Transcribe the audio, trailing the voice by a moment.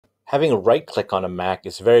Having a right click on a Mac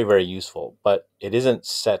is very, very useful, but it isn't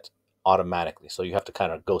set automatically. So you have to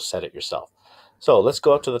kind of go set it yourself. So let's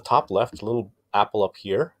go up to the top left, little apple up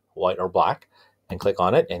here, white or black, and click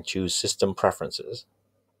on it and choose System Preferences.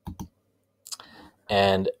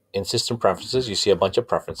 And in System Preferences, you see a bunch of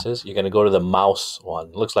preferences. You're going to go to the mouse one.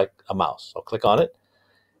 It looks like a mouse. So click on it.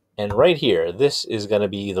 And right here, this is going to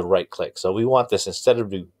be the right click. So we want this, instead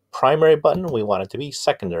of the primary button, we want it to be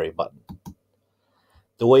secondary button.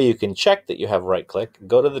 The way you can check that you have right click,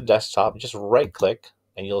 go to the desktop, just right click,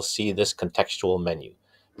 and you'll see this contextual menu.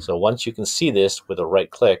 So once you can see this with a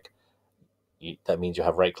right click, that means you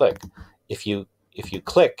have right click. If you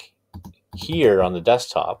click here on the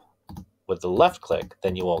desktop with the left click,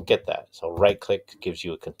 then you won't get that. So right click gives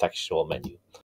you a contextual menu.